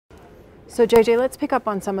So JJ, let's pick up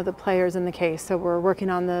on some of the players in the case. So we're working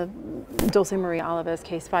on the Dulce Maria Alvarez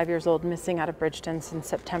case, 5 years old, missing out of Bridgeton since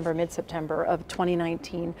September, mid-September of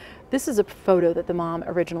 2019. This is a photo that the mom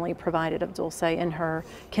originally provided of Dulce in her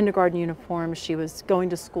kindergarten uniform. She was going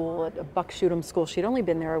to school at a Buckshootum school. She'd only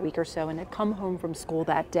been there a week or so and had come home from school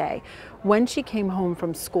that day. When she came home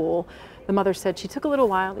from school, the mother said she took a little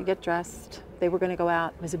while to get dressed. They were going to go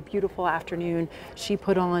out. It was a beautiful afternoon. She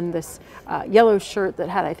put on this yellow shirt that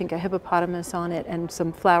had, I think, a hippopotamus on it and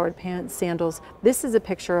some flowered pants, sandals. This is a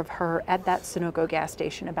picture of her at that Sunoco gas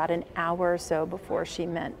station about an hour or so before she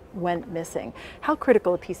went missing. How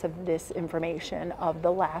critical a piece of this information of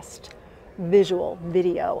the last visual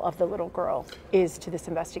video of the little girl is to this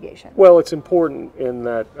investigation? Well, it's important in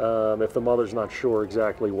that if the mother's not sure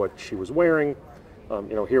exactly what she was wearing,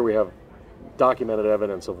 here we have documented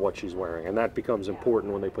evidence of what she's wearing, and that becomes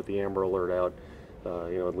important when they put the Amber Alert out,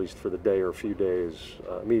 at least for the day or a few days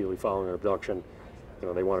immediately following an abduction.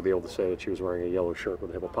 They want to be able to say that she was wearing a yellow shirt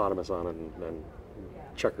with a hippopotamus on it and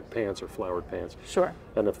checkered pants or flowered pants. Sure.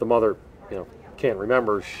 And if the mother, can't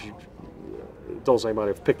remember, Dulce might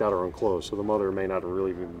have picked out her own clothes, so the mother may not have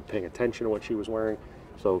really been paying attention to what she was wearing.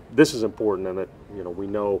 So this is important, and that we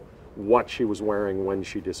know what she was wearing when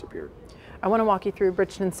she disappeared. I want to walk you through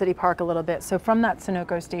Bridgeton City Park a little bit. So from that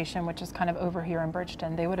Sunoco station, which is kind of over here in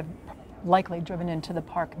Bridgeton, they would have likely driven into the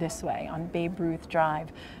park this way on Babe Ruth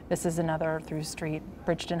Drive. This is another through street.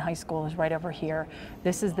 Bridgeton High School is right over here.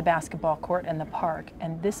 This is the basketball court and the park,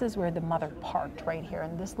 and this is where the mother parked, right here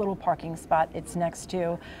in this little parking spot. It's next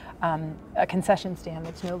to a concession stand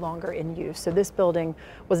that's no longer in use. So this building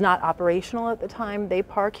was not operational at the time. They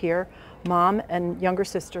park here. Mom and younger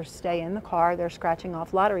sister stay in the car. They're scratching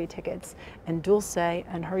off lottery tickets, and Dulce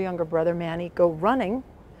and her younger brother Manny go running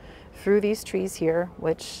through these trees here,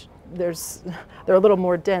 which they're a little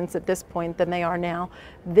more dense at this point than they are now.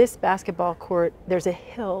 This basketball court, there's a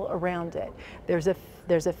hill around it. There's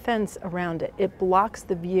a fence around it. It blocks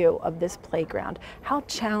the view of this playground. How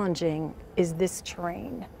challenging is this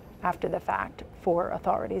terrain after the fact for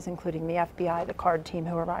authorities, including the FBI, the card team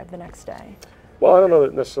who arrived the next day? Well, I don't know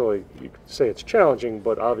that necessarily you could say it's challenging,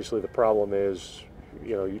 but obviously the problem is,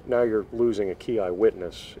 now you're losing a key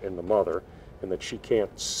eyewitness in the mother, and that she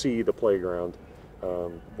can't see the playground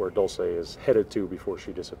where Dulce is headed to before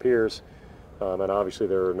she disappears. And obviously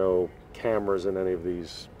there are no cameras in any of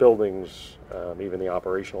these buildings, even the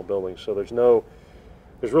operational buildings. So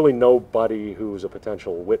there's really nobody who's a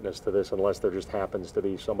potential witness to this, unless there just happens to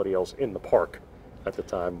be somebody else in the park at the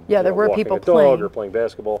time. Yeah, there were people playing a dog or playing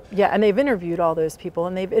basketball. Yeah, and they've interviewed all those people,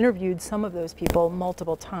 and they've interviewed some of those people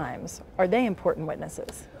multiple times. Are they important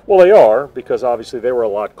witnesses? Well, they are, because obviously they were a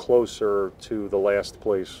lot closer to the last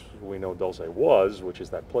place we know Dulce was, which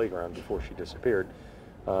is that playground before she disappeared.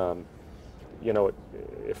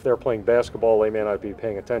 If they're playing basketball, they may not be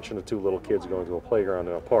paying attention to two little kids going to a playground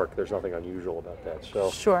in a park. There's nothing unusual about that.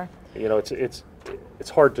 So, sure. It's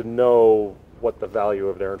hard to know what the value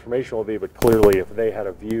of their information will be, but clearly if they had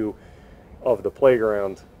a view of the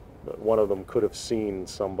playground, one of them could have seen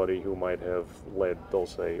somebody who might have led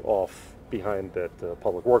Dulce off behind that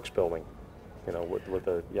public works building, with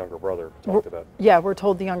the younger brother talked about. Yeah, we're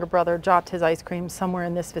told the younger brother dropped his ice cream somewhere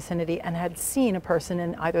in this vicinity and had seen a person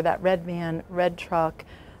in either that red van, red truck,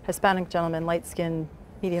 Hispanic gentleman, light skin,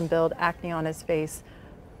 medium build, acne on his face,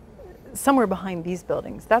 somewhere behind these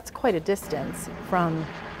buildings. That's quite a distance from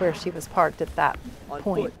where she was parked at that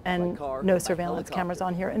point, and no surveillance cameras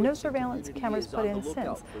on here, and no surveillance cameras put in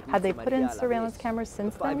since. Had they put in surveillance cameras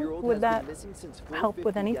since then? Would that help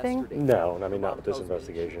with anything? No, I mean, not with this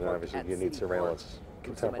investigation. Obviously, you need surveillance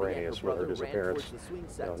contemporaneous with her disappearance.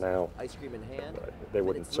 Now, they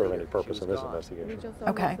wouldn't serve any purpose in this investigation.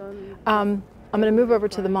 Okay. I'm going to move over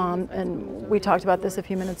to the mom, and we talked about this a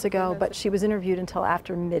few minutes ago, but she was interviewed until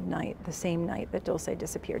after midnight, the same night that Dulce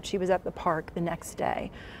disappeared. She was at the park the next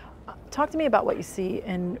day. Talk to me about what you see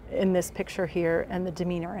in this picture here and the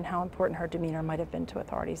demeanor, and how important her demeanor might have been to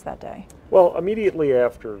authorities that day. Well, immediately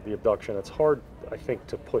after the abduction, it's hard, I think,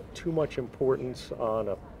 to put too much importance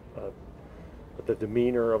on the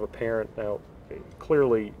demeanor of a parent. Now,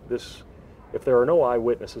 clearly, if there are no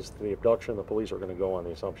eyewitnesses to the abduction, the police are going to go on the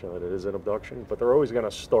assumption that it is an abduction, but they're always going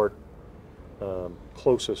to start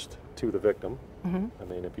closest to the victim. Mm-hmm. I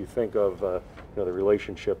mean, if you think of the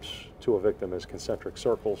relationships to a victim as concentric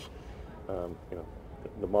circles,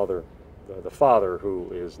 the mother, the father,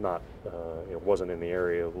 who is not, wasn't in the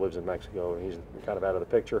area, lives in Mexico, and he's kind of out of the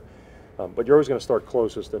picture. But you're always going to start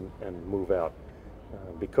closest and move out,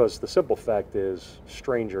 because the simple fact is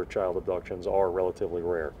stranger child abductions are relatively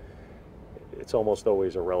rare. It's almost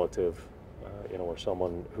always a relative, or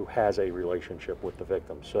someone who has a relationship with the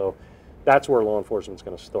victim. So that's where law enforcement's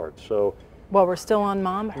going to start. So, well, we're still on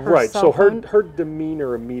mom. Her right. cell So phone? her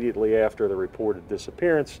demeanor immediately after the reported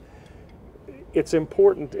disappearance, it's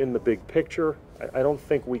important in the big picture. I don't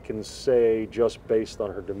think we can say just based on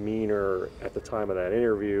her demeanor at the time of that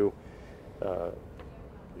interview. I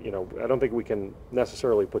don't think we can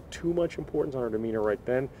necessarily put too much importance on her demeanor right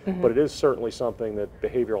then, but it is certainly something that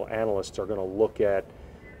behavioral analysts are going to look at.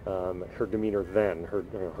 Her demeanor then,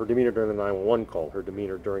 her demeanor during the 911 call, her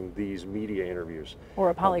demeanor during these media interviews. Or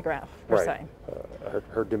a polygraph, per right. se.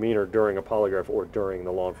 Her demeanor during a polygraph or during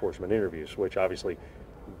the law enforcement interviews, which obviously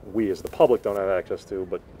we as the public don't have access to,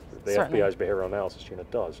 but the Certainly. FBI's behavioral analysis unit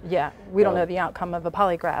does. Yeah, we don't know the outcome of a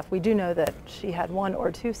polygraph. We do know that she had 1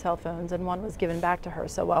 or 2 cell phones and one was given back to her.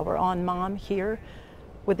 So while we're on mom here,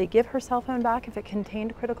 would they give her cell phone back if it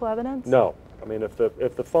contained critical evidence? No. I mean, if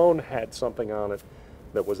the phone had something on it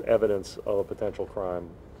that was evidence of a potential crime,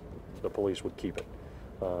 the police would keep it.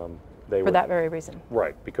 For that very reason.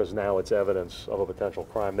 Right, because now it's evidence of a potential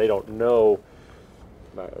crime. They don't know,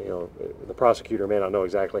 the prosecutor may not know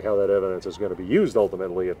exactly how that evidence is going to be used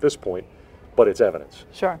ultimately at this point, but it's evidence.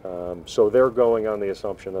 Sure. So they're going on the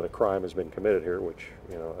assumption that a crime has been committed here, which,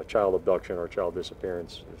 a child abduction or a child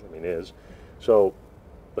disappearance, is. So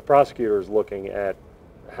the prosecutor is looking at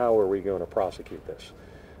how are we going to prosecute this,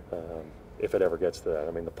 if it ever gets to that.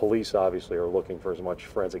 I mean, the police obviously are looking for as much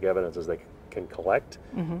forensic evidence as they can collect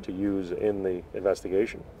to use in the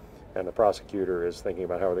investigation, and the prosecutor is thinking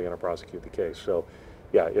about how are they going to prosecute the case. So,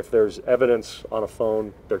 yeah, if there's evidence on a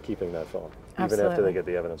phone, they're keeping that phone, even after they get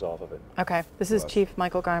the evidence off of it. Okay, this is Chief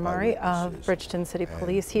Michael Gaimari of Bridgeton City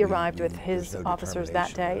Police. He arrived with his officers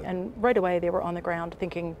that day, and right away they were on the ground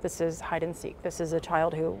thinking this is hide and seek. This is a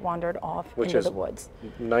child who wandered off into the woods.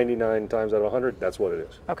 99 times out of 100, that's what it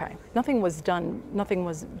is. Okay, nothing was done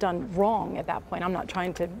wrong at that point. I'm not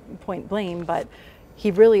trying to point blame, but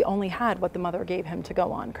he really only had what the mother gave him to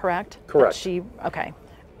go on, correct? Correct. Okay.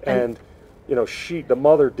 And the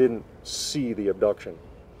mother didn't see the abduction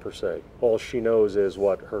per se. All she knows is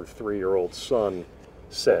what her 3-year-old son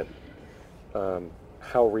said.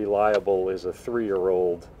 How reliable is a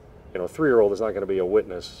 3-year-old? A 3-year-old is not going to be a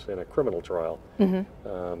witness in a criminal trial.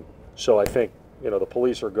 So I think the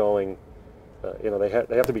police are going. They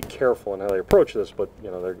have to be careful in how they approach this, but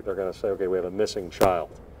they're going to say, okay, we have a missing child.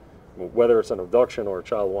 Whether it's an abduction or a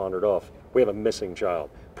child wandered off, we have a missing child.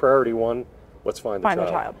 Priority 1, let's find the child. Find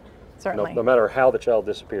the child. Certainly. No matter how the child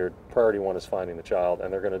disappeared, priority 1 is finding the child,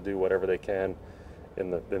 and they're going to do whatever they can in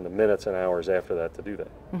the minutes and hours after that to do that.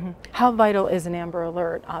 How vital is an Amber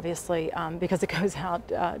Alert, obviously, because it goes out,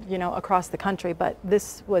 across the country, but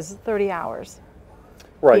this was 30 hours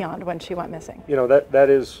beyond when she went missing. That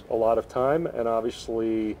is a lot of time, and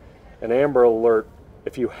obviously an Amber Alert,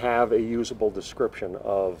 if you have a usable description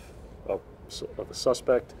of a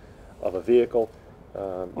suspect, of a vehicle,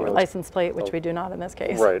 or a license plate, which we do not in this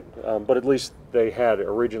case. Right, but at least they had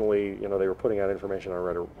originally, they were putting out information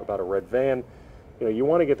about a red van. You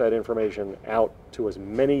want to get that information out to as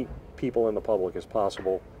many people in the public as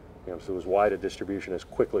possible, to as wide a distribution as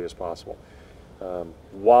quickly as possible.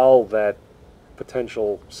 While that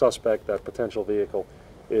potential suspect, that potential vehicle,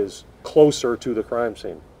 is closer to the crime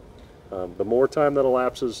scene. The more time that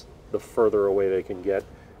elapses, the further away they can get,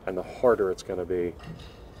 and the harder it's going to be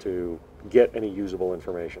to get any usable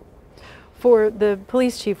information. For the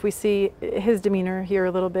police chief, we see his demeanor here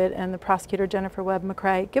a little bit, and the prosecutor, Jennifer Webb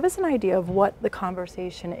McCrae. Give us an idea of what the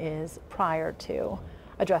conversation is prior to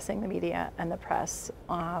addressing the media and the press,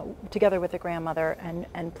 together with the grandmother,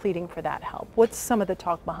 and pleading for that help. What's some of the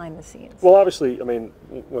talk behind the scenes? Well, obviously, I mean,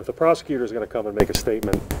 if the prosecutor is going to come and make a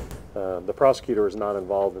statement, the prosecutor is not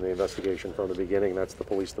involved in the investigation from the beginning. That's the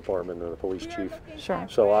police department and the police chief. Sure.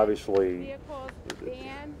 So obviously,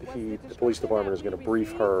 the police department is going to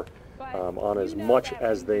brief her on as much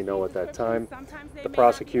as they know at that time. The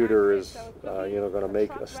prosecutor is, going to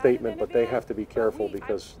make a statement, but they have to be careful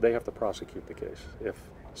because they have to prosecute the case if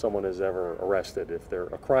someone is ever arrested, if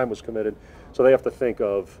a crime was committed. So they have to think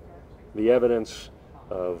of the evidence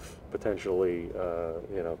of potentially,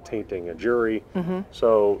 tainting a jury.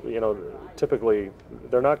 So, typically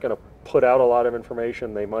they're not going to put out a lot of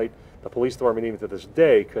information. They might, the police department even to this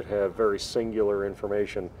day could have very singular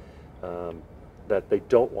information that they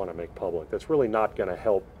don't want to make public. That's really not going to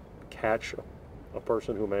help catch a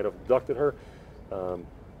person who may have abducted her.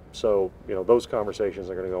 So, those conversations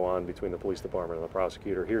are going to go on between the police department and the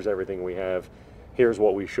prosecutor. Here's everything we have. Here's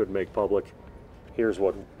what we should make public. Here's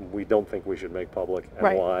what we don't think we should make public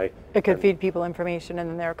and why. It could feed people information, and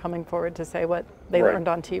then they're coming forward to say what they learned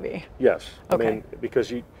on TV. Yes. Okay. I mean,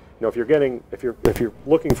 because if you're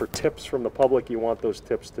looking for tips from the public, you want those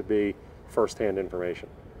tips to be firsthand information,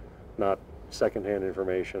 not secondhand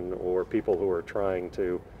information or people who are trying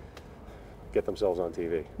to get themselves on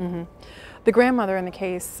TV. Mm-hmm. The grandmother in the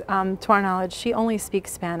case, to our knowledge, she only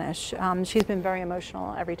speaks Spanish. She's been very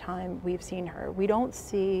emotional every time we've seen her. We don't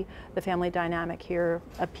see the family dynamic here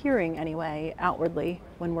appearing anyway outwardly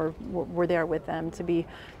when we're there with them to be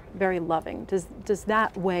very loving. Does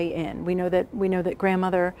that weigh in? We know that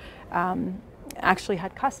grandmother actually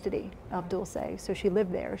had custody of Dulce, so she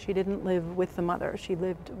lived there. She didn't live with the mother. She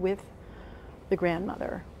lived with the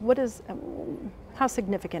grandmother. How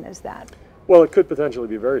significant is that? Well, it could potentially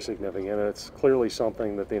be very significant. It's clearly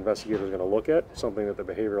something that the investigator is going to look at, something that the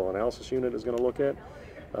behavioral analysis unit is going to look at.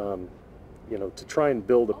 You know, to try and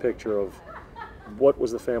build a picture of what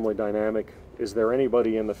was the family dynamic. Is there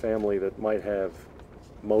anybody in the family that might have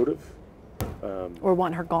motive? Or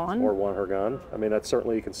want her gone? Or want her gone. I mean, that's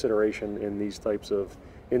certainly a consideration in these types of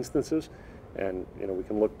instances. And, you know, we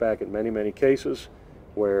can look back at many, many cases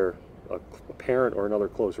where a parent or another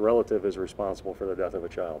close relative is responsible for the death of a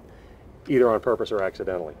child, either on purpose or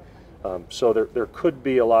accidentally. So there could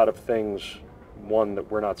be a lot of things, one,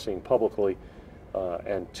 that we're not seeing publicly,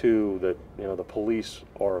 and two, that, you know, the police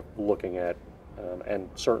are looking at, and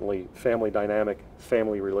certainly family dynamic,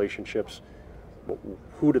 family relationships.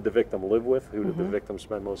 Who did the victim live with? Who did the victim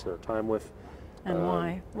spend most of their time with? And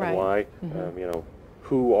why? Right. And why? You know,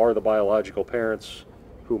 who are the biological parents?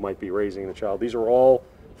 Who might be raising the child? These are all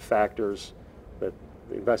factors that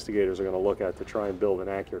the investigators are going to look at to try and build an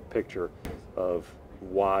accurate picture of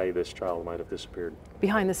why this child might have disappeared.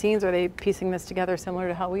 Behind the scenes, are they piecing this together similar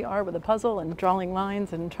to how we are with a puzzle and drawing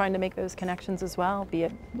lines and trying to make those connections as well, be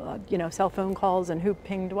it you know, cell phone calls and who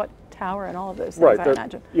pinged what tower and all of those things, right, I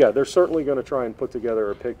imagine. Yeah, they're certainly going to try and put together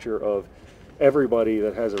a picture of everybody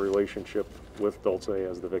that has a relationship with Dulce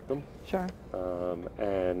as the victim. Sure.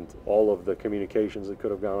 And all of the communications that could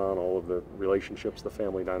have gone on, all of the relationships, the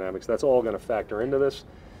family dynamics, that's all going to factor into this.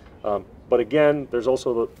 But again, there's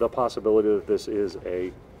also the possibility that this is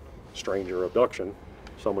a stranger abduction.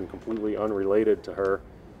 Someone completely unrelated to her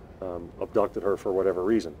abducted her for whatever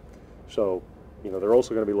reason. So, you know, they're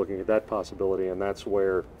also going to be looking at that possibility, and that's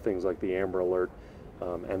where things like the Amber Alert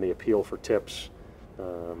and the appeal for tips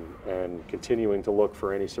and continuing to look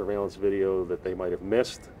for any surveillance video that they might have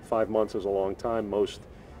missed. 5 months is a long time. Most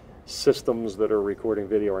systems that are recording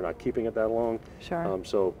video are not keeping it that long. Sure.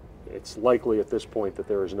 So it's likely at this point that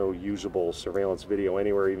there is no usable surveillance video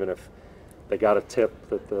anywhere, even if they got a tip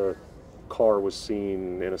that the car was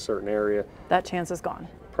seen in a certain area. That chance is gone.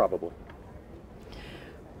 Probably.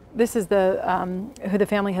 This is who the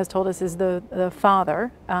family has told us is the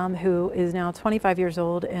father, who is now 25 years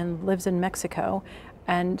old and lives in Mexico.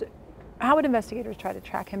 And how would investigators try to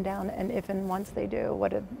track him down? And if and once they do,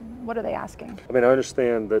 what are they asking? I mean, I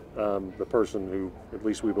understand that the person who, at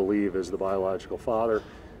least we believe, is the biological father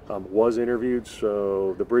was interviewed.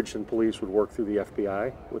 So the Bridgeton police would work through the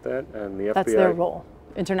FBI with that, and the FBI. That's their role.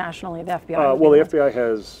 Internationally, the FBI. Well, the FBI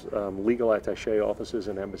has legal attaché offices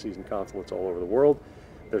in embassies and consulates all over the world.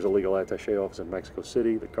 There's a legal attaché office in Mexico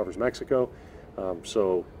City that covers Mexico.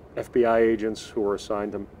 So FBI agents who are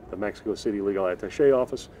assigned to the Mexico City legal attaché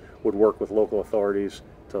office would work with local authorities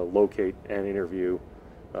to locate and interview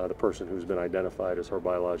the person who's been identified as her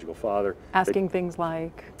biological father. Asking things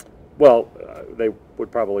like? Well, they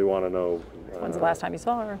would probably want to know. When's the last time you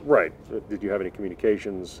saw her? Right. Did you have any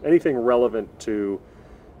communications? Anything relevant to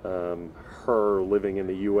her living in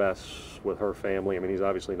the U.S. with her family? I mean, he's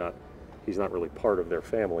obviously not. He's not really part of their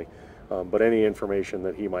family, but any information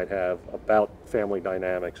that he might have about family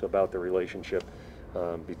dynamics, about the relationship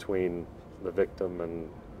between the victim and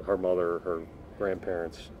her mother, her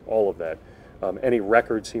grandparents, all of that. Any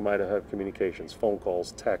records he might have communications, phone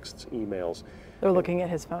calls, texts, emails. They're looking at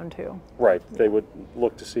his phone too. Right. They would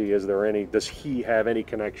look to see, does he have any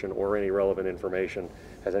connection or any relevant information?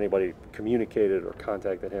 Has anybody communicated or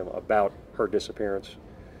contacted him about her disappearance?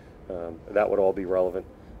 That would all be relevant.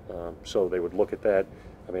 So they would look at that.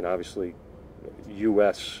 I mean, obviously,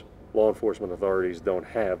 U.S. law enforcement authorities don't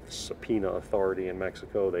have subpoena authority in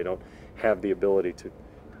Mexico. They don't have the ability to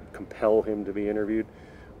compel him to be interviewed.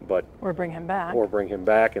 Or bring him back. Or bring him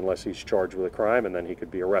back unless he's charged with a crime, and then he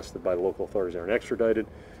could be arrested by the local authorities and extradited.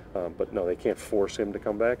 But no, they can't force him to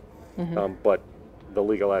come back. But the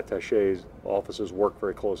legal attaché offices work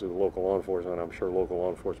very closely with local law enforcement. I'm sure local law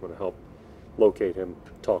enforcement will help locate him,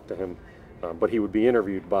 talk to him. But he would be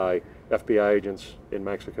interviewed by FBI agents in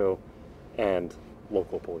Mexico and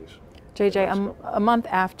local police. JJ, a month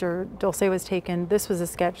after Dulce was taken, this was a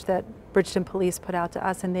sketch that Bridgeton police put out to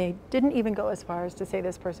us, and they didn't even go as far as to say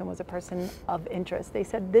this person was a person of interest. They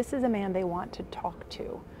said this is a man they want to talk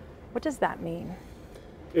to. What does that mean?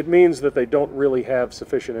 It means that they don't really have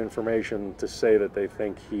sufficient information to say that they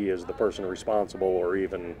think he is the person responsible or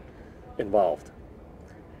even involved.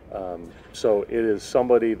 So it is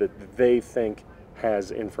somebody that they think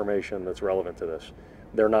has information that's relevant to this.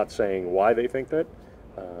 They're not saying why they think that,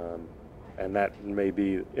 and that may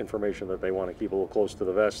be information that they want to keep a little close to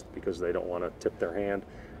the vest because they don't want to tip their hand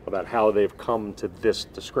about how they've come to this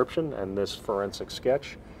description and this forensic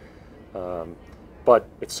sketch. But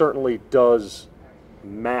it certainly does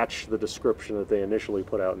match the description that they initially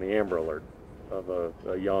put out in the Amber Alert of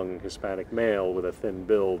a young Hispanic male with a thin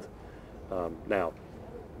build. Now,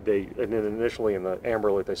 and then initially in the Amber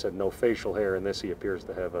Alert they said no facial hair. In this, he appears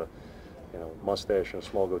to have a mustache and a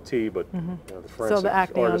small goatee, but the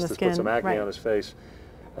forensic artist has put some acne on his face.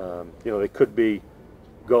 They could be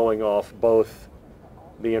going off both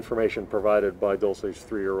the information provided by Dulce's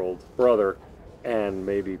 3-year-old brother and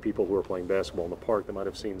maybe people who were playing basketball in the park that might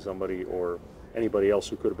have seen somebody, or anybody else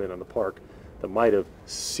who could have been in the park that might have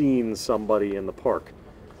seen somebody in the park.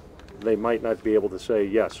 They might not be able to say,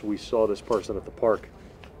 yes, we saw this person at the park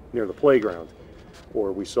near the playground,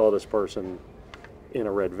 or we saw this person in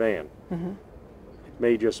a red van. It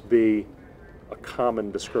may just be a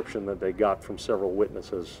common description that they got from several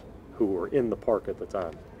witnesses who were in the park at the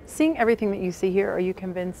time. Seeing everything that you see here, are you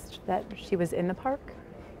convinced that she was in the park?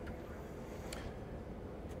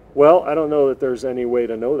 Well, I don't know that there's any way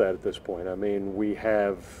to know that at this point. I mean, we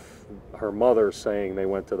have her mother saying they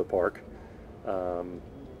went to the park,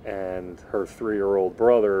 and her 3-year-old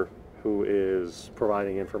brother who is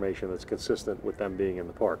providing information that's consistent with them being in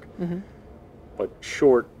the park. But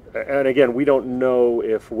and again, we don't know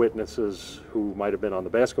if witnesses who might have been on the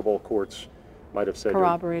basketball courts might have said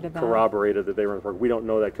corroborated that they were in the park. We don't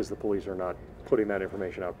know that because the police are not putting that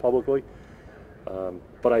information out publicly.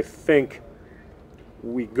 But I think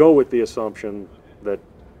we go with the assumption that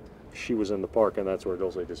she was in the park and that's where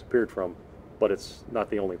Dulce disappeared from, but it's not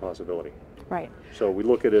the only possibility. Right. So we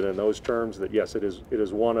look at it in those terms, that yes, it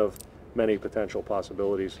is one of many potential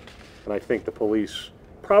possibilities, and I think the police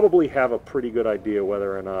probably have a pretty good idea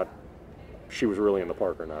whether or not she was really in the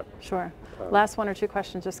park or not. Sure. Last 1 or 2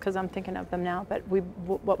 questions, just because I'm thinking of them now, but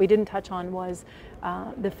what we didn't touch on was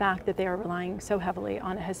the fact that they are relying so heavily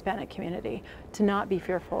on a Hispanic community to not be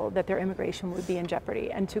fearful that their immigration would be in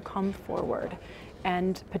jeopardy and to come forward.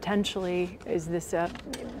 And potentially, is this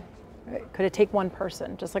could it take one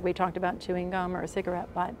person, just like we talked about chewing gum or a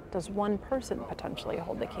cigarette butt? Does one person potentially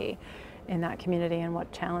hold the key in that community, and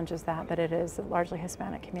what challenges that it is a largely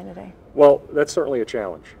Hispanic community? Well, that's certainly a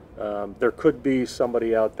challenge. There could be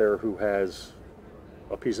somebody out there who has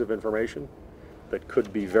a piece of information that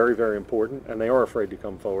could be very, very important, and they are afraid to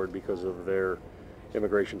come forward because of their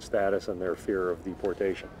immigration status and their fear of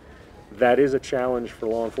deportation. That is a challenge for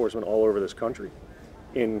law enforcement all over this country,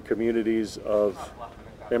 in communities of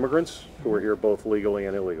immigrants who are here both legally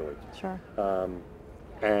and illegally. Sure.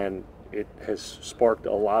 And it has sparked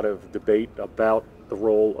a lot of debate about the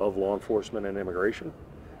role of law enforcement in immigration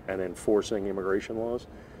and enforcing immigration laws.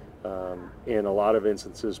 In a lot of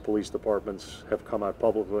instances, police departments have come out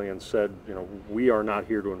publicly and said, we are not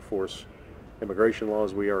here to enforce immigration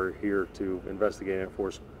laws. We are here to investigate and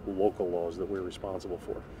enforce local laws that we're responsible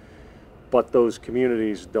for. But those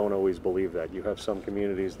communities don't always believe that. You have some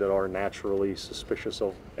communities that are naturally suspicious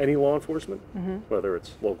of any law enforcement, whether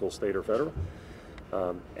it's local, state, or federal.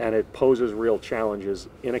 And it poses real challenges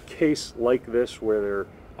in a case like this where there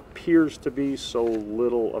appears to be so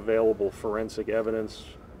little available forensic evidence,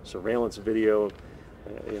 surveillance video.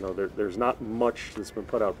 There's not much that's been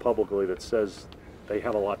put out publicly that says they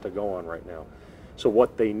have a lot to go on right now. So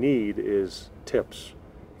what they need is tips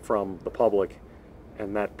from the public,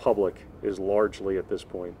 and that public is largely at this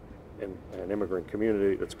point an immigrant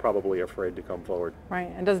community that's probably afraid to come forward. Right,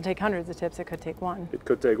 and it doesn't take hundreds of tips, it could take one. It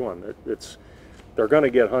could take one. They're going to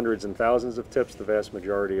get hundreds and thousands of tips. The vast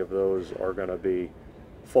majority of those are going to be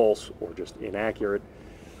false or just inaccurate.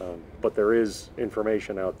 But there is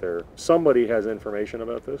information out there. Somebody has information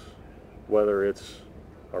about this, whether it's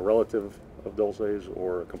a relative of Dulce's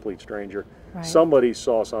or a complete stranger. Right. Somebody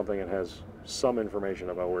saw something and has some information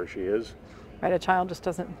about where she is. Right, a child just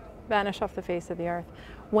doesn't vanish off the face of the earth.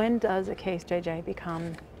 When does a case, JJ,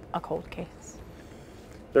 become a cold case?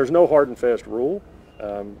 There's no hard and fast rule.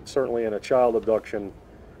 Certainly in a child abduction,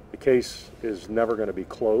 the case is never going to be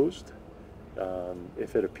closed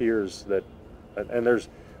if it appears that, and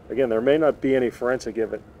there may not be any forensic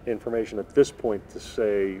information at this point to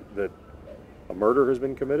say that a murder has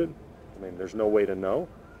been committed. I mean, there's no way to know.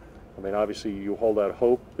 I mean, obviously you hold out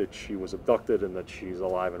hope that she was abducted and that she's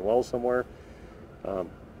alive and well somewhere.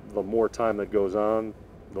 The more time that goes on,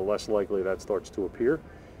 the less likely that starts to appear.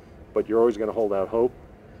 But you're always going to hold out hope.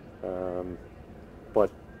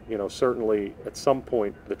 But you know, certainly at some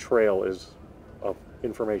point the trail of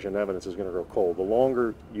information and evidence is going to grow cold. The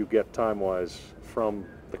longer you get time-wise from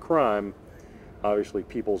the crime, obviously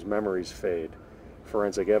people's memories fade.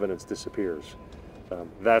 Forensic evidence disappears.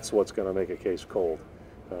 That's what's going to make a case cold.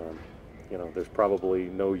 You know, there's probably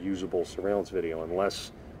no usable surveillance video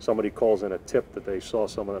unless somebody calls in a tip that they saw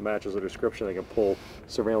someone that matches the description. They can pull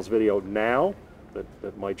surveillance video now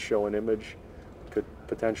that might show an image, could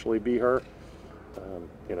potentially be her.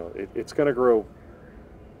 You know, it's going to grow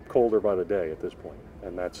colder by the day at this point,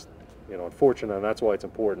 and that's, you know, unfortunate, and that's why it's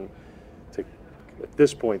important to, at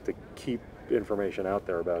this point, to keep information out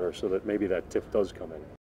there about her so that maybe that tip does come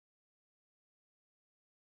in.